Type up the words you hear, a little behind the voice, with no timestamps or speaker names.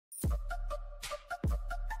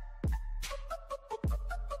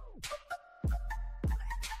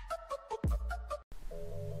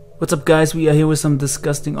What's up, guys? We are here with some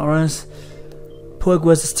disgusting ORAS. Poek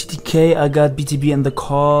versus TDK. I got BTB in the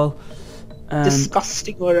call. And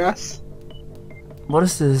disgusting ORAS. What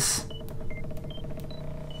is this?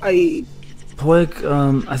 Poek,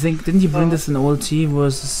 I think, didn't you bring this in OLT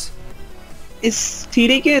versus... Is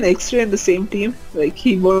TDK and X-Ray in the same team? Like,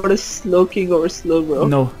 he bought a slow king over slow bro?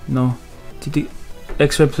 No.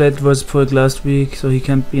 X-Ray played versus Poek last week, so he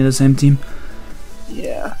can't be in the same team.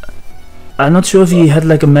 Yeah. I'm not sure if he had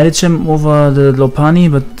like a Medicham over the Lopani,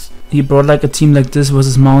 but he brought like a team like this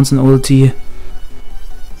versus mons and OLT.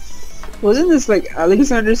 Wasn't this like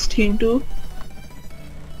Alexander's team too?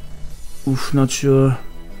 Oof, not sure.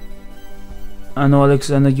 I know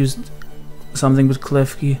Alexander used something with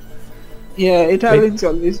Klefki. Yeah, Italians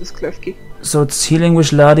always use Klefki. So it's healing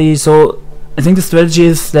with Ladi. So I think the strategy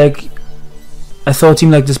is like, I saw a team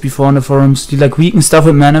like this before on the forums. You like weaken stuff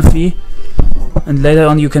with Manaphy, and later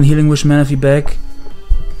on you can healing wish Manaphy back.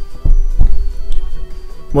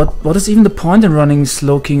 What is even the point in running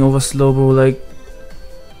Slowking over Slowbro? Like,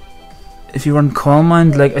 if you run Calm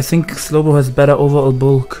Mind, like I think Slowbro has better overall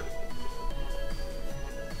bulk.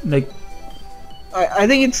 Like, I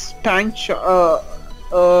think it's tank. The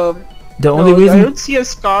only reason I don't see a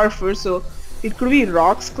Scarf, so it could be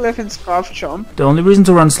Rocks Clef and Scarf Chomp. The only reason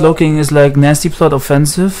to run Slowking is like Nasty Plot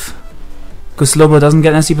offensive, because Slowbro doesn't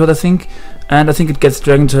get Nasty Plot, I think, and I think it gets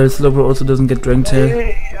Dragon Tail. Slowbro also doesn't get Dragon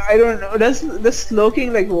Tail. I don't know. Does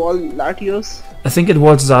Slowking like wall Latios? I think it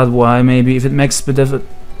walls Zard Y maybe if it makes bit of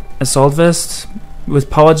Assault Vest with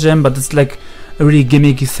Power Gem, but it's like a really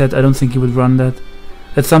gimmicky set. I don't think he would run that.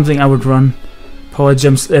 That's something I would run. Power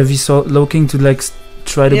Gems every Slowking to like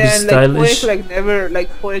try to be stylish. Yeah,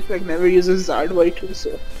 Poek never uses Zard Y too,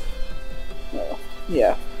 so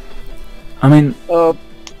yeah. I mean,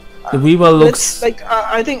 the Weaver looks like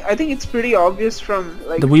I think it's pretty obvious from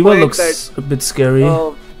like the Weaver looks a bit scary.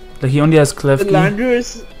 Like he only has Klefki. The Lander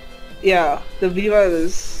is, yeah. The Weaver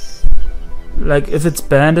is like, if it's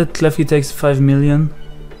banded, Klefki takes 5 million.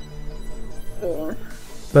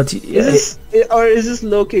 But is this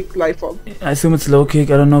low kick life up? I assume it's low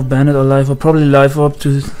kick. I don't know if banded or life up. Probably life up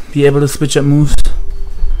to be able to switch up moves.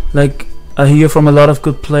 Like, I hear from a lot of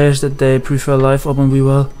good players that they prefer life up on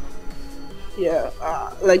Weaver. Yeah,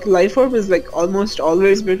 like life orb is like almost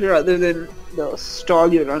always better other than the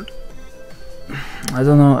stall you run. I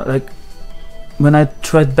don't know, like when I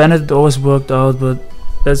tried Bandit it always worked out, but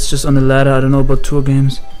that's just on the ladder. I don't know about tour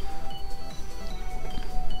games.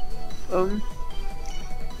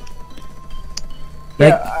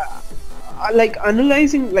 Like, like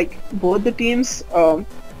analyzing like both the teams,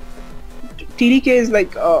 TDK is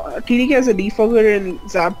like TDK has a defogger in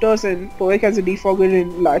Zapdos and Poek has a defogger in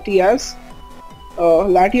Latias.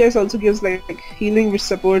 Latias also gives like healing with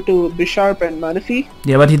support to Bisharp and Manaphy.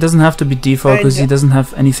 Yeah, but he doesn't have to be defog because he doesn't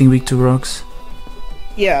have anything weak to rocks.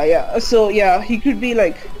 Yeah. So yeah, he could be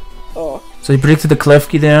like. So he predicted the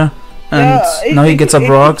Klefki there, and now he gets up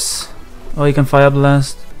rocks. Or he can Fire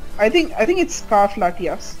Blast. I think it's Scarf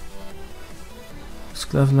Latias.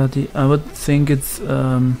 Scarf Lati. I would think it's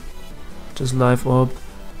just Life Orb.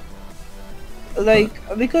 Like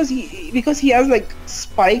because he has like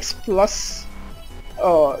spikes plus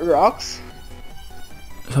rocks.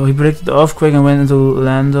 So he predicted the Earthquake and went into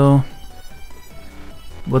Lando.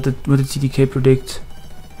 What did TDK predict?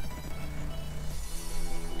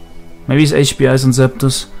 Maybe his HBI's on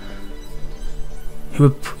Zapdos.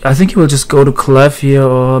 I think he will just go to Clef here,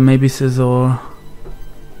 or maybe Scizor.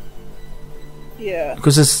 Yeah.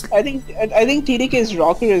 Because I think TDK's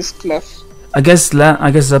rocker is Clef. I guess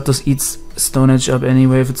Zapdos eats Stone Edge up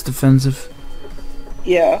anyway if it's defensive.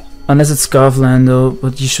 Yeah. Unless it's Scarf Lando,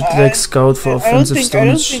 but you should like scout for offensive Stone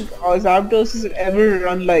Edge. I don't think Zapdos has ever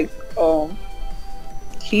run like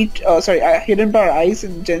Hidden Power Ice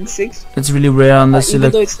in Gen 6. It's really rare unless you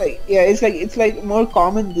like. Though it's like more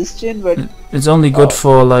common this gen, but it's only good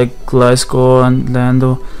for like Gliscor and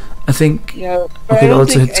Lando. I think. Yeah, but okay, I don't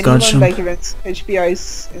also think hits anyone like runs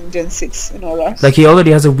HPIs in Gen 6 in ORAS. Like he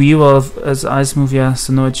already has a Weaver as Ice move, yeah,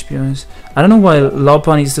 so no HPIs. I don't know why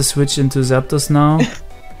Laupa needs to switch into Zapdos now.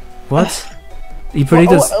 What? He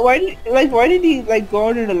predicted. Why did he like go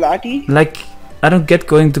out into Lati? Like, I don't get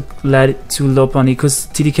going to Lopunny because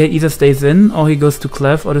TDK either stays in or he goes to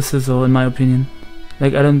Clef or the Scizor, in my opinion.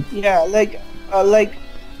 Like, I don't. Yeah,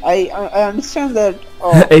 I understand that.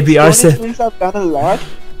 ABR said. Have done a lot.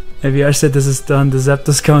 ABR said this is done. The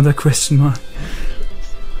Zapdos counter question mark.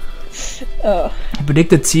 He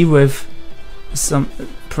predicted T-Wave. Some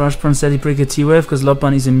Proshpron said he predicted T-Wave because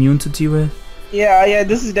Lopunny is immune to T-Wave. Yeah,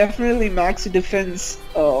 this is definitely max defense.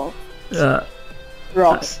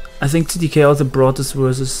 Rocks. I think TDK also brought this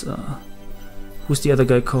versus Who's the other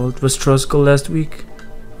guy called? Was Trosco last week?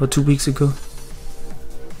 Or 2 weeks ago?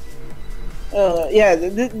 Yeah,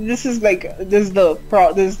 this is like this is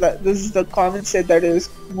the common set that is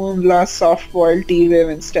Moonblast, Softboil, T-Wave,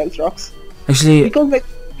 and Stealth Rocks. Actually, because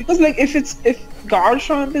if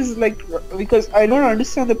Garchomp is like, because I don't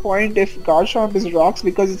understand the point if Garchomp is rocks,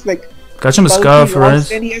 because it's like Garchomp is Scarf,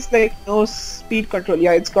 right? And he has like no speed control.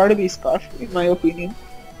 Yeah, it's gotta be Scarf in my opinion.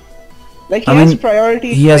 Like he I has mean,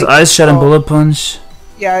 priority. He has like, Ice Shot and Bullet Punch.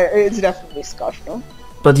 Yeah, it's definitely Scarf, no?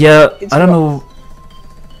 But yeah, It's I don't rocks. know.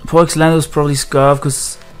 Poek's Lando is probably Scarf,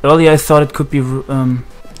 because earlier I thought it could be.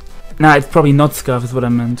 Nah, it's probably not Scarf, is what I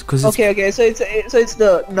meant. Cause Okay, so it's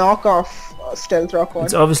the knockoff Stealth Rock one.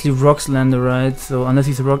 it's obviously Rocks Lando, right? So unless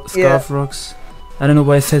he's Scarf Rocks. I don't know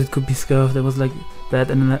why I said it could be Scarf. That was like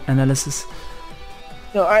bad analysis.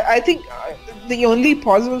 No, I think the only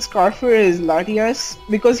possible Scarfer is Latias,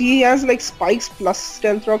 because he has like spikes plus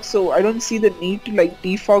Stealth Rock, so I don't see the need to like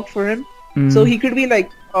defog for him. So he could be like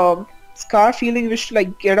Scarf Healing Wish to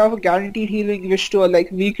like get off a guaranteed Healing Wish to a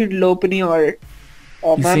like Weakened Lopunny or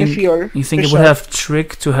Manaphy or You think it Bishop. would have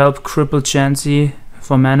Trick to help cripple Chansey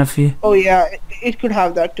for Manaphy? Oh yeah, it could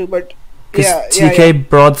have that too, but Because yeah, TDK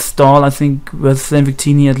brought Stall, I think, with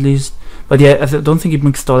Victini at least. But yeah, I don't think he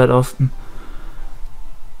makes Stall that often.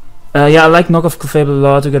 Yeah, I like Knockoff Clefable a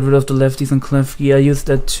lot to get rid of the lefties on Klefki. I use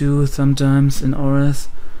that too sometimes in ORAS.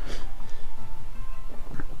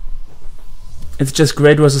 It's just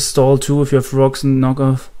great versus Stall too if you have Rocks and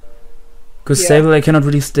Knockoff. Because Sable I cannot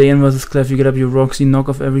really stay in versus Clef. You get up your Rocks, you knock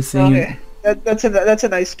off everything. Okay, that's a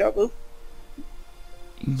nice double.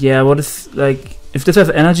 Yeah, what is like if this has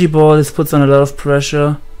Energy Ball, this puts on a lot of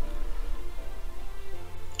pressure.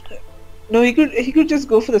 No, he could just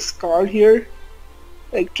go for the Scald here,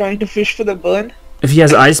 like trying to fish for the burn. If he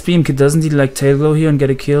has Ice Beam, doesn't he like Tail Glow here and get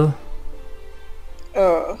a kill?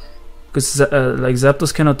 Because like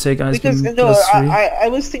Zapdos cannot take Ice Because Beam no, plus 3. I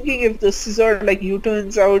was thinking if the Scizor like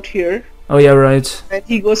U-turns out here Oh yeah, right. and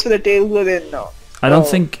he goes for the Tail Glow, then no. I don't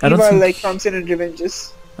think like comes in and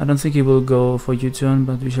revenges. I don't think he will go for U-turn,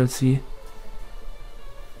 but we shall see.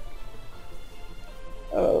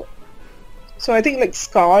 So I think like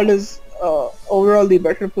Scald is overall the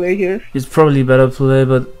better play here. It's probably better play,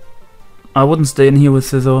 but I wouldn't stay in here with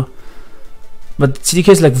Scizor. But TDK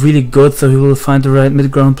is like really good, so he will find the right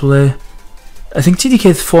mid-ground play. I think TDK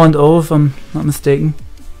is 4-0 if I'm not mistaken.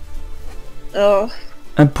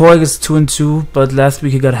 And Poek is 2-2, but last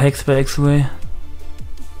week he got hexed by X-Ray.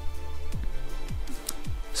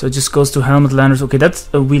 So it just goes to Helmet Landers. Okay, that's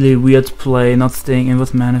a really weird play, not staying in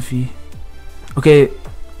with Manaphy. Okay,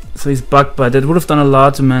 so he's Bug Bite. That would have done a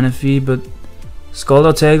lot to Manaphy, but Scald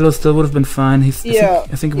or Tail Glow still would have been fine. I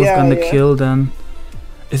think it would have gotten the kill then.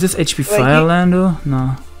 Is this HP Fire Lando?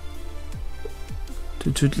 No.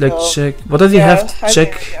 To like check. What does he have to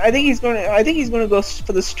check? I think he's gonna go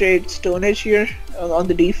for the straight Stone Edge here on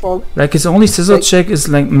the default. Like his only Scizor check is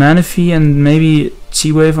like Manaphy and maybe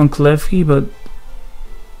T-Wave on Klefki, but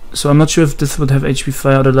so I'm not sure if this would have HP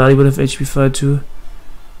Fire or the Lali would have HP Fire too.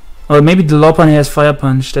 Or maybe the Lopunny has Fire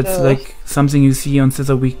Punch. That's like something you see on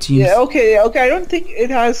Scizor weak teams. Yeah, okay. I don't think it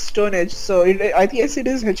has Stone Edge, so I guess it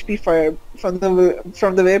is HP Fire from the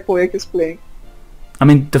way Poek is playing. I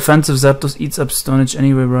mean, defensive Zapdos eats up Stone Edge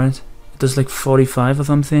anyway, right? It does like 45 or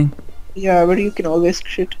something. Yeah, but you can always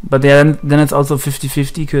crit. But then it's also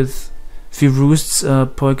 50-50 because if he roosts,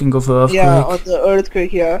 Poek can go for Earthquake. Yeah, on the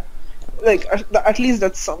Earthquake, yeah. Like, at least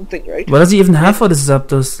that's something, right? What does he even have for this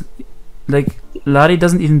Zapdos? Like, Lari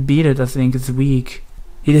doesn't even beat it, I think. It's weak.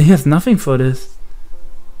 He has nothing for this.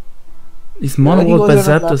 He's mono-walled by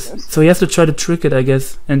Zapdos. So he has to try to trick it, I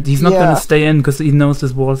guess. And he's not gonna stay in because he knows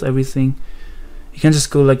this walls everything. He can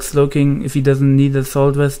just go like Slowking if he doesn't need the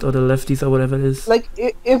Assault Vest or the lefties or whatever it is. Like,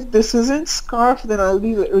 if this isn't Scarf, then I'll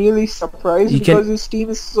be really surprised because his team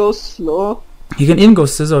is so slow. He can even go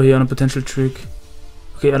Scizor here on a potential trick.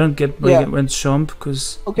 Okay, I don't get why he went Chomp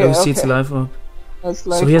because obviously it's life up.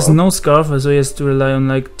 So he has no Scarfer, so he has to rely on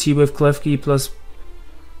like T-Wave Klefki plus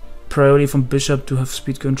priority from Bishop to have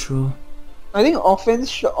speed control. I think offense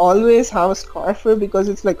should always have a Scarfer because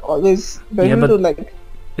it's like always better to like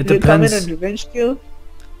come in and revenge kill.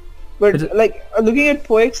 But like looking at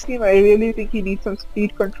Poek's team, I really think he needs some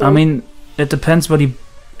speed control. I mean, it depends what he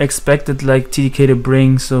expected like TDK to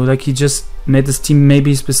bring. So like he just made this team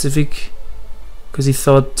maybe specific because he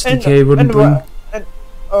thought TDK wouldn't bring.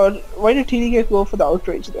 Why did TDK go for the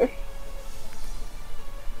Outrage there?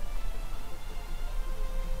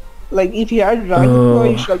 Like if he had Dragon Claw,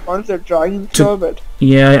 he should have gone for the Dragon Claw, but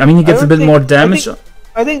yeah, I mean he gets a bit more damage.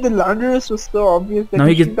 I think the Landorus was so obvious that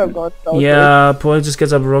he shouldn't have gone for the Outrage. Yeah, Poek just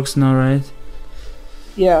gets up rocks now, right?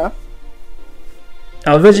 Yeah.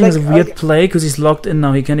 Outwedging is a Like, weird play because he's locked in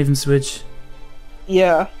now. He can't even switch.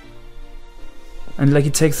 Yeah. And like he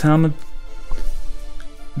takes helmet.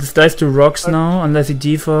 This dives to rocks now unless he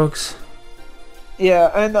defogs. Yeah,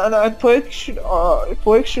 and Poek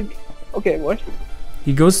should. Okay, what?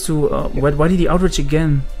 He goes to. Why did he outwedge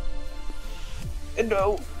again? And,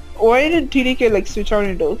 why did TDK like switch out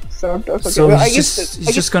into Zapdos? Okay, So well, he's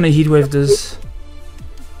just gonna heatwave this.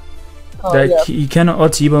 Yeah. He cannot or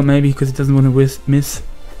T-ball maybe because he doesn't want to miss.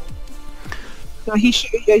 No, he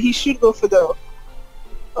should. Yeah, he should go for the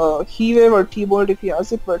He-wave or T-bolt if he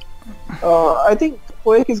has it. But I think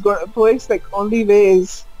Poek's like only way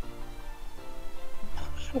is.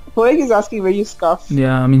 Poek is asking where you scuff.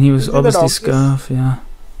 Yeah, I mean he was Isn't that obviously obvious? scarf. Yeah.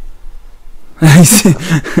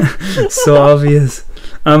 So obvious.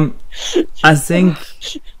 I think.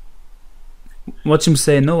 Watch him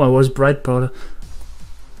say no. I was bright powder.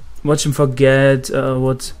 Watch him forget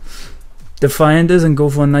what Defiant is and go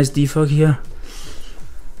for a nice defog here.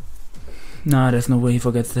 Nah, there's no way he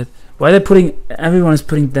forgets that. Why are they putting? Everyone is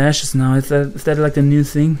putting dashes now. Is that like the new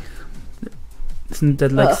thing? Isn't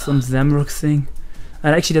that like some Zamrock thing?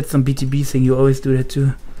 And actually, that's some BTB thing. You always do that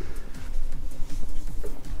too.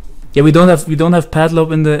 Yeah, we don't have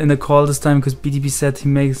Padlop in the call this time because BTB said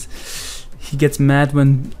he gets mad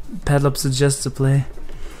when Padlop suggests a play.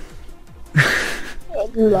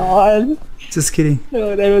 Lol. Just kidding.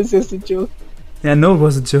 No, that was just a joke. Yeah, no, it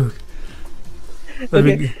was a joke. But,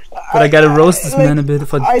 Okay. I gotta roast this man a bit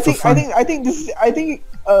for I for fun. think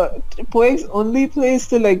Poek's only play is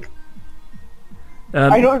to like.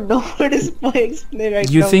 I don't know what is Poek's play right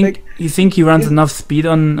you now. think you think he runs enough speed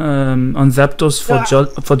on Zapdos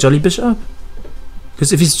for Jolly Bishop?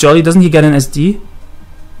 Because if he's Jolly, doesn't he get an SD?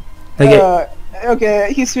 Like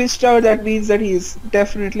okay, he switched out. That means that he's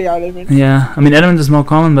definitely adamant. yeah, I mean Element is more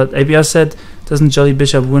common, but APR said doesn't Jolly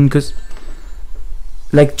Bishop win because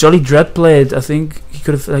like Jolly Dreadblade, I think he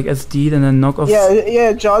could have like SD'd and then knock off.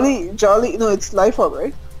 Yeah, Jolly. No, it's Life Orb,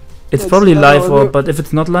 right? It's It's probably not Life only- Orb, but if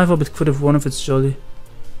it's not Life Orb, it could have won if it's Jolly.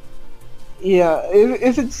 Yeah,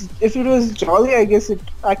 if it was Jolly, I guess it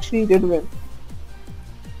actually did win.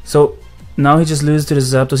 So now he just loses to the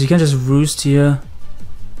Zapdos. He can just roost here.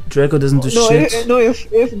 Draco doesn't do shit.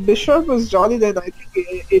 If Bishop was Jolly, then I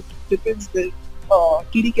think it depends. The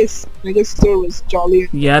TDK's Megastore was Jolly.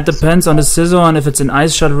 Yeah, it depends on the scissor and if it's an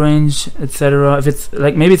ice shot range, etc. If it's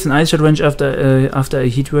like maybe it's an ice shot range after a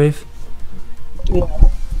heat wave. Yeah,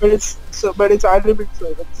 but it's adamant,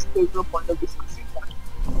 so there's no point of discussing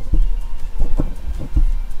that.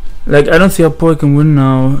 Like I don't see how Poek can win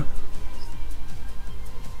now.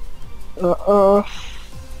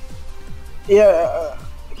 Yeah,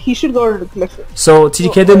 he should go to the cliff. So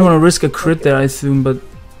TDK didn't want to risk a crit there, I assume, but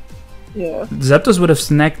Yeah. Zapdos would have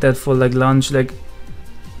snagged that for like lunch. Like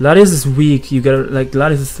Latias is weak. You gotta like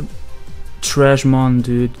Latias is trash mon,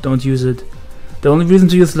 dude. Don't use it. The only reason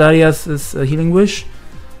to use Latias is a healing wish,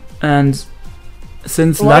 and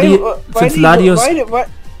since Latios,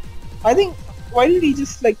 I think why did he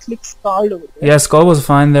just like click Scald over there? yeah, Skull was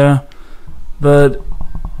fine there, but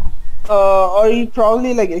Or he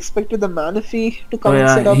probably like expected the Manaphy to come and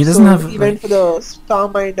yeah, set up. he doesn't so have, he went like- for the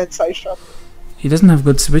Starmind and Sideshock. he doesn't have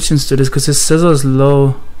good switch-ins to this because his scissor is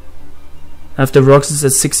low. After rocks is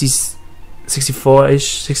at 60, 64-ish,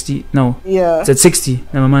 60. No, Yeah. it's at 60.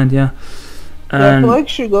 Never mind. Yeah, Yeah, and Poek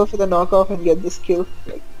should go for the knockoff and get this kill.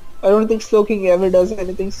 Like, I don't think Slowking ever does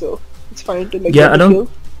anything, so it's fine to like Yeah, get I the don't- kill.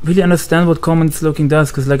 really understand what common Slowking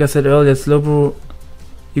does because, like I said earlier, Slowbro,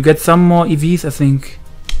 you get some more EVs, I think,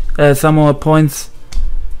 some more points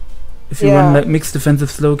if you run Yeah. like mixed defensive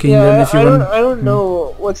Slowking Yeah, than if you I run. don't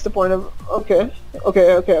know what's the point of. Okay.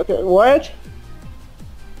 What?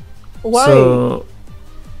 Why? So,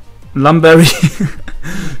 Lumberry,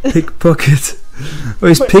 pickpocket. Oh,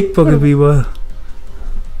 he's But- pickpocket me well.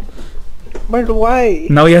 But why?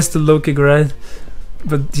 Now he has to low kick, right?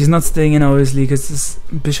 But he's not staying in obviously because this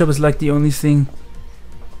Bishop is like the only thing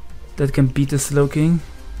that can beat the Slowking.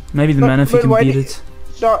 Maybe the But- Manaphy but can why beat did- it.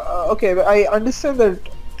 Okay, but I understand that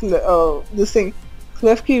this thing,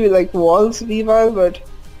 Klefki with like walls revive, but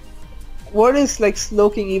what is like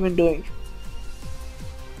Slowking even doing?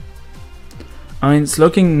 I mean,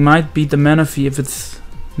 Slowking might beat the Manaphy if it's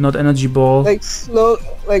not Energy Ball. Like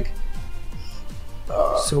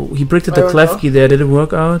So he bricked at I the don't Klefki there. Did it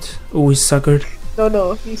work out? Oh, he suckered.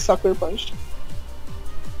 no, he sucker punched.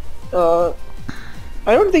 I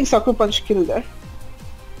don't think sucker punch killed there.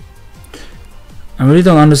 I really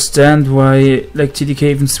don't understand why like TDK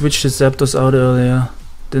even switched his Zapdos out earlier.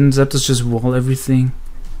 Didn't Zapdos just wall everything?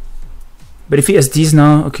 But if he SDs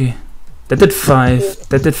now, okay. That did 5.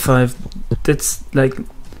 That did 5. That's like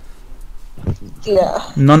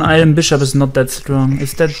Yeah. Non-iron bishop is not that strong.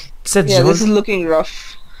 Is that Yeah, Jolt? this is looking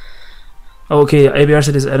rough. Oh, okay, ABR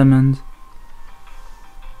said is adamant.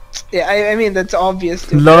 Yeah, I mean that's obvious.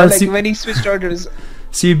 Dude. Lol, Like see- when he switched orders.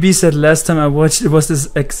 CB said last time I watched it was this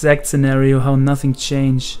exact scenario, how nothing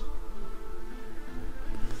changed.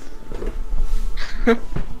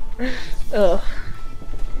 Oh.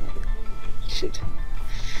 Shit.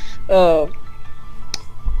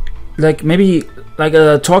 Like maybe like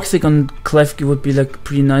a toxic on Klefki would be like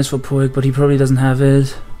pretty nice for Poek, but he probably doesn't have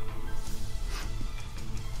it.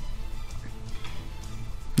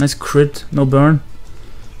 Nice crit, no burn.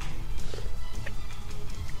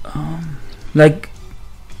 Like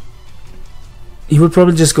he would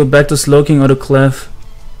probably just go back to Slowking or to Clef.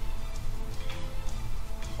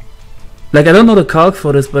 Like I don't know the calc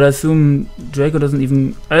for this, but I assume Draco doesn't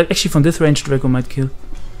even. Actually, from this range, Draco might kill.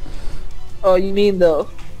 Oh, you mean the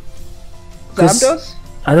 'Cause Zapdos?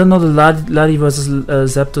 I don't know the Ladi versus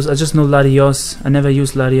Zapdos. I just know Latios. I never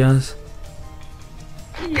use Latias.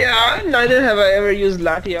 Yeah, neither have I ever used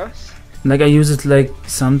Latias. Like I use it like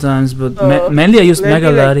sometimes, but Oh, mainly I use let me,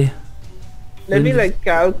 Mega like- Lati. Let me Really? like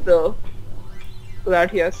calc the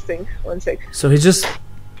Latias thing. 1 sec. So he just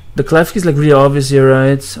the Klefki is like really obvious here,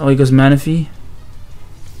 right? Oh, he goes Manaphy.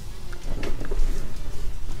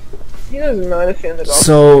 He doesn't mind if you're in the box.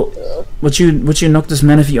 So would you knock this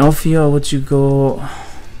Manaphy off here, or would you go?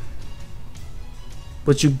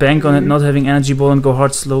 Would you bank on it not having energy ball and go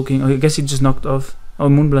hard Slowking? Oh, I guess he just knocked off. Oh,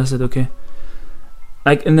 Moonblasted, okay.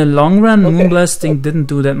 Like in the long run, Okay. Moonblasting didn't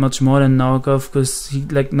do that much more than knockoff because he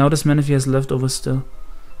like now this Manaphy has leftovers still.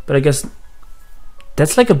 But I guess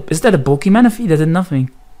that's like a is that a bulky Manaphy that did nothing?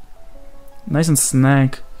 Nice and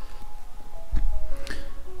snag.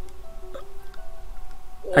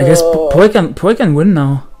 I guess Poek can win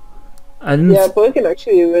now. I didn't Yeah, Poek can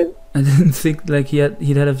actually win. I didn't think like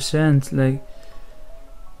he'd had a chance. Like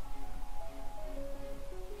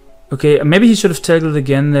okay, maybe he should have tackled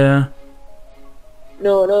again there.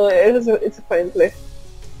 No, it's a fine play.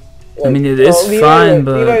 I mean, it is fine,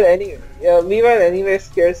 but Weavile anyway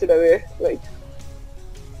scares it away. Like,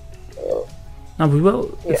 no,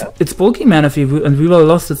 Weavile, Yeah. it's bulky Manaphy, and Weavile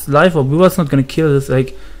lost its life orb. Weavile's not gonna kill this.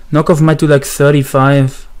 Like, knockoff might do like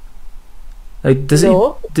 35. Like this,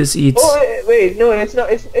 no. this eats. Oh wait, no, it's not.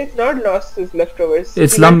 It's not lost his leftovers.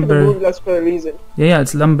 It's He went to the lumber. Moonblast for a reason. Yeah,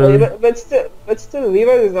 it's lumber. Okay, but still,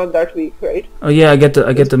 Weavile is not that weak, right? Oh yeah, I get the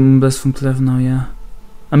Moonblast from Clef now. Yeah,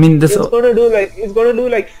 I mean this. It's gonna do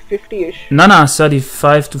like 50-ish. Nah,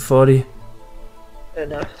 35 to 40.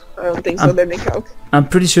 No, I don't think so. Let me calc. I'm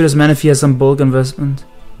pretty sure this Manaphy has some bulk investment.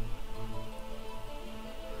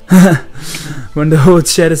 When the whole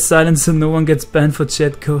chat is silent, so no one gets banned for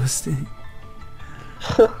chat ghosting.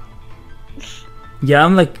 Yeah,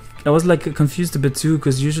 I was like confused a bit too,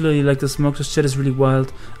 because usually like the Smokers chat is really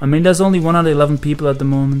wild. I mean, there's only 111 people at the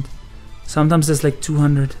moment. Sometimes there's like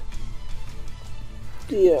 200.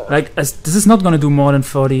 Yeah. Like this is not gonna do more than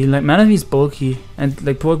 40. Like Manaphy is bulky, and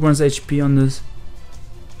like Poek runs HP on this.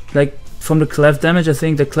 Like from the Clef damage, I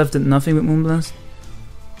think the Clef did nothing with Moonblast.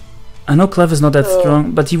 I know Clef is not that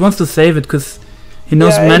strong, but he wants to save it because he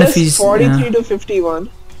knows yeah, Manaphy's. 43 Yeah. to 51.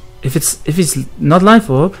 If it's not life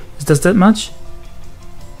orb, does that much?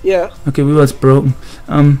 Yeah. Okay, we was broken.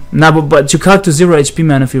 Nah, but you calc to 0 HP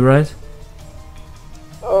Manaphy, right?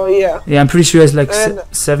 Oh yeah. Yeah, I'm pretty sure it's like And-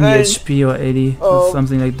 70 and- HP or 80 or Oh.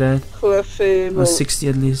 something like that, Clefable. or 60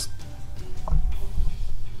 at least.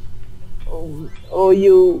 Oh,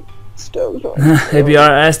 you still don't. ABR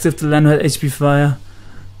asked if the land had HP fire.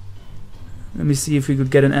 Let me see if we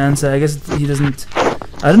could get an answer. I guess he doesn't.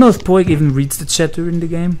 I don't know if Poek even reads the chat during the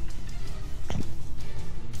game.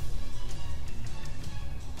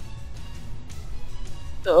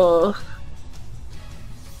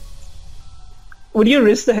 Would you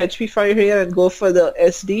risk the HP fire here and go for the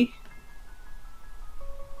SD?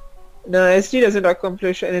 No, SD doesn't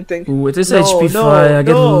accomplish anything. Ooh, it is No, HP no, fire. I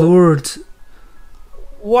get no. lured.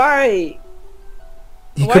 Why?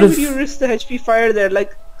 He Why could would you have. risk the HP fire there?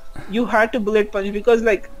 Like, you had to bullet punch because,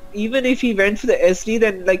 like, even if he went for the SD,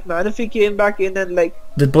 then like Manaphy came back in and like.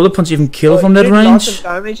 Did Bullet Punch even kill from he that did lots range? of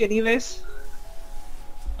damage, anyways.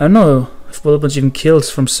 I don't know if Bullet Punch even kills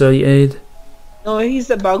from 38. No, he's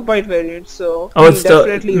the bug bite variant, so. Oh, he it's the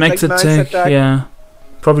definitely is, max like, attack. Yeah,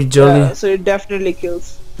 probably Jolly. Yeah, so it definitely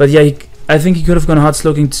kills. But yeah, I think he could have gone hard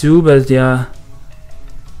Slowking too. But yeah,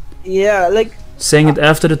 Yeah, like. saying it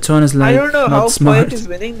after the turn is like I don't know not how smart. Poek is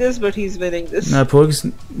winning this, but he's winning this. Nah, Poek is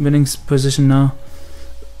winning position now.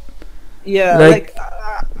 Yeah, like-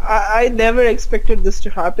 I never expected this to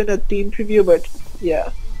happen at team preview, but yeah.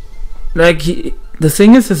 Like the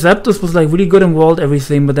thing is, the Zapdos was like really good and walled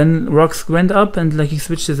everything, but then rocks went up and like he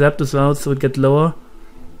switched the Zapdos out so it get lower.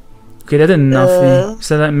 Okay, that did nothing. Is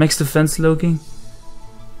that like max defense Loki?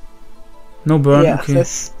 No burn. Yeah, okay.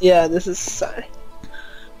 this is.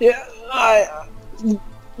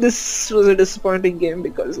 This was a disappointing game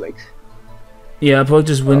because like. Yeah, Poek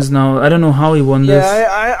just wins now. I don't know how he won this.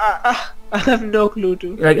 Yeah, I have no clue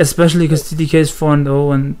to. Like especially because TDK is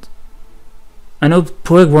 4-0 and I know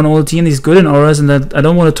Poek won all team. He's good in ORAS and that I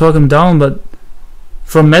don't want to talk him down, but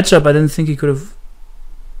from matchup I didn't think he could have.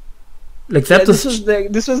 Like Zapdos.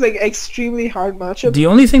 This was like extremely hard matchup. The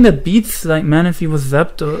only thing that beats like Manaphy was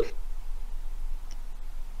Zapdos.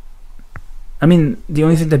 I mean, the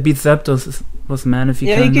only thing that beats Zapdos was Manaphy.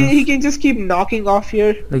 Yeah, he can just keep knocking off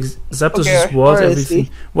here. Like Zapdos just walls everything.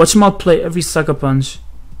 Watch him outplay every sucker punch.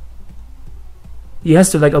 He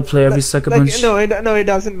has to like outplay every sucker punch. No, it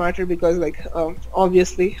doesn't matter because like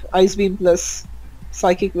obviously Ice Beam plus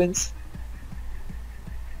Psychic wins.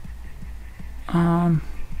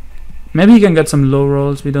 Maybe he can get some low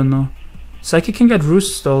rolls. We don't know. Psychic can get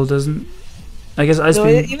Roost Stall, doesn't? I guess Ice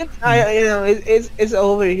Beam. Even it's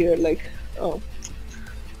over here. Like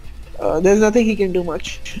there's nothing he can do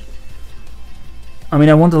much. I mean,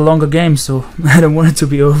 I want a longer game, so I don't want it to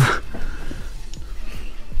be over.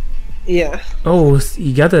 Yeah. Oh,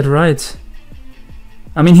 he got that right.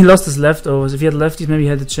 I mean, he lost his leftovers. If he had lefties, maybe he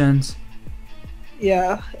had a chance.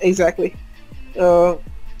 Yeah, exactly. Okay,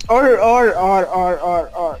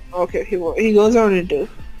 he goes on into.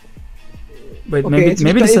 Wait, okay,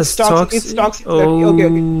 maybe this has talks. It's toxic. Oh, okay.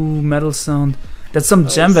 metal sound. That's some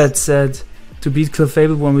Jambat said to beat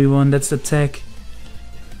Clefable when we won. That's the tech.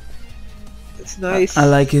 It's nice. I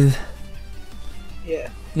like it. Yeah.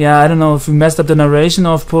 Yeah, I don't know if we messed up the narration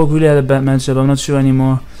or if Poek really had a bad matchup. I'm not sure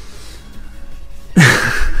anymore.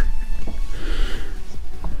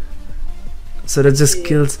 So that just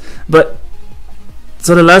kills. But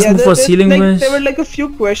so the last move for Ceiling Wish. There were like a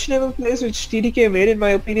few questionable plays which TDK made, in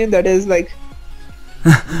my opinion. That is like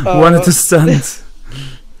wanted to stunt.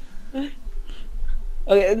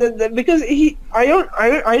 Okay, because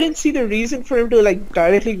I didn't see the reason for him to like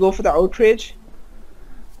directly go for the outrage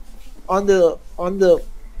on the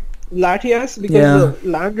Latias because the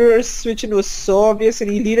Lander switch in was so obvious and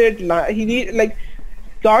he needed like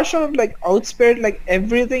Garchomp like outspared like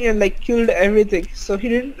everything and like killed everything, so he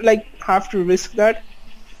didn't like have to risk that.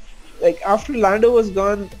 Like after Lando was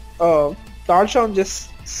gone, Garchomp just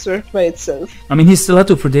surfed by itself. I mean, he still had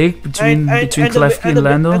to predict between Klefki and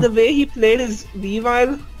Lando. And the way he played his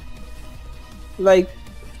Weavile, like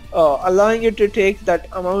allowing it to take that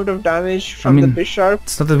amount of damage from the Bisharp.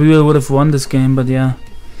 It's not that Weavile would have won this game, but yeah.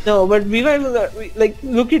 No, but Weavile, like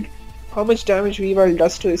look at how much damage Weavile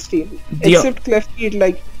does to his team. Except Klefki, it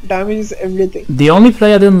like damages everything. The only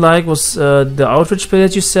play I didn't like was the outrage play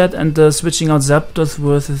that you said and the switching out Zapdos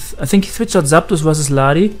versus. I think he switched out Zapdos versus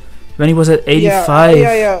Lari when he was at 85.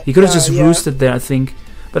 Yeah. He could have just roosted there, I think.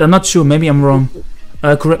 But I'm not sure, maybe I'm wrong.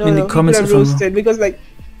 Correct me in the comments if I'm wrong. Because like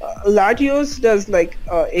Latios does like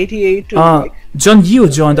 88 to like. John Yu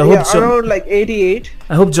joined. I hope John, around like 88.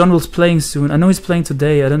 I hope John was playing soon. I know he's playing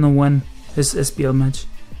today. I don't know when his SPL match.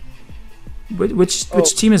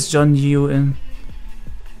 Which team is John Yu in?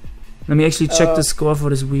 Let me actually check the score for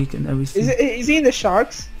this week and everything. Is he in the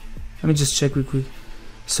Sharks? Let me just check real quick.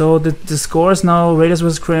 So the scores now: Raiders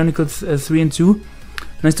vs Chronicle 3-2.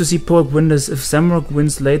 Nice to see Poek win this. If Samrock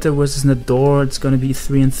wins later versus Nador, it's gonna be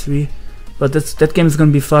 3-3. But that game is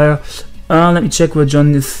gonna be fire. Let me check where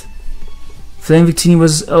John is. Flame Victini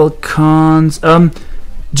versus Elkans.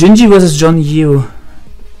 Gingy versus John Yu.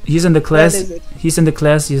 He's in the class. He's in the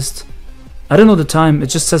classiest. I don't know the time. It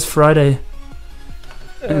just says Friday.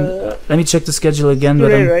 Let me check the schedule again.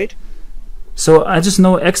 Today, right? So I just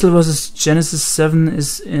know Axel versus Genesis 7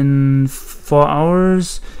 is in 4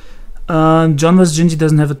 hours. John vs Gingy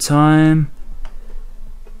doesn't have a time.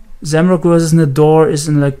 Zamrock versus Nador is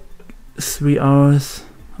in like 3 hours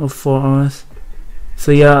or 4 hours.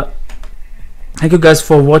 So yeah, thank you guys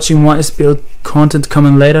for watching. More SPL content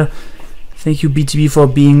coming later. Thank you BTB for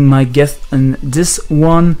being my guest in this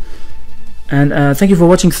one. And thank you for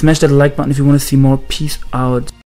watching. Smash that like button if you want to see more. Peace out.